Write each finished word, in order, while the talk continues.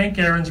Hank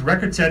Aaron's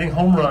record-setting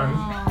home run,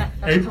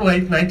 April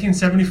 8th,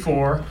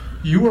 1974.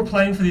 You were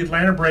playing for the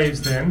Atlanta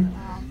Braves then.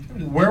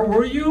 Where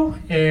were you,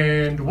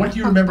 and what do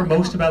you remember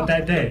most about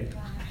that day?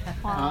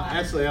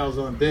 Actually, I was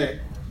on deck,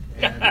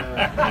 and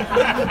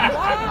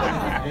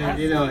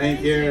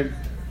Hank Aaron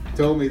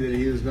told me that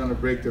he was going to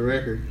break the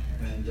record,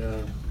 and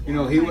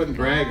he wasn't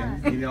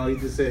bragging. He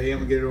just said, "Hey, I'm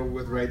gonna get it over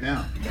with right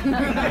now."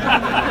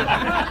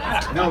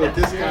 No, but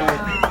this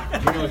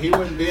guy, he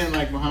wasn't being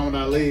like Muhammad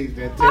Ali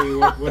that tell you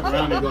what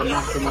round he's gonna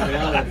knock somebody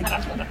out.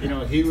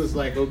 He was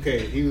like,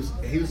 okay, he was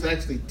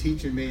actually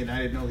teaching me, and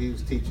I didn't know he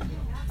was teaching me.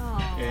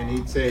 And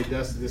he'd say,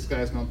 Dusty, this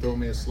guy's going to throw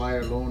me a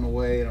slider low and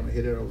away, and I'm going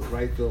to hit it over the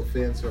right field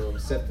fence, or I'm going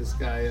to set this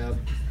guy up.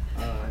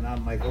 And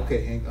I'm like,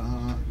 okay, Hank,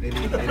 Maybe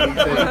he'd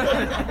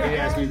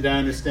ask me, did I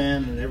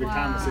understand? And every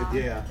time I said,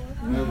 yeah,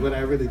 but I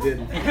really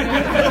didn't.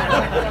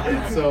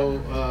 And so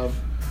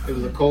it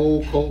was a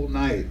cold, cold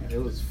night. It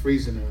was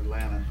freezing in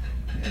Atlanta.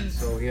 And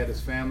so he had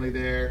his family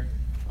there,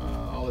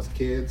 all his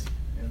kids.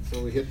 And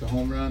so we hit the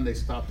home run. They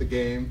stopped the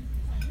game.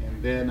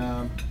 And then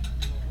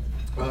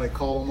they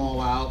called them all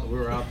out. We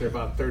were out there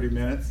about 30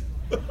 minutes.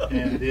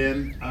 And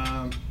then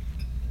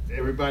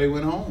everybody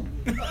went home.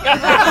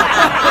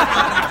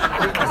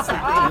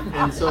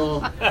 And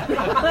so,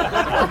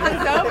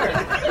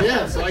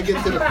 yeah, so I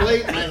get to the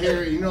plate and I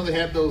hear, they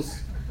have those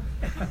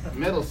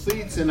metal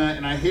seats, and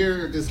I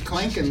hear this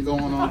clanking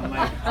going on. I'm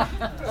like,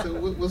 so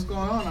what's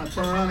going on? I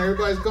turn around,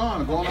 everybody's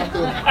gone. I'm going out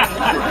there.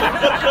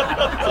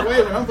 So wait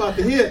a minute, I'm about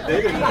to hit.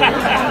 They didn't care.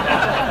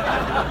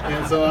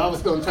 And so I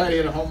was going to try to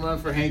hit a home run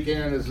for Hank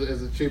Aaron as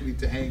a tribute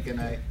to Hank,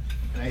 and I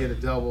hit a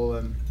double,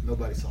 and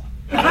nobody saw it.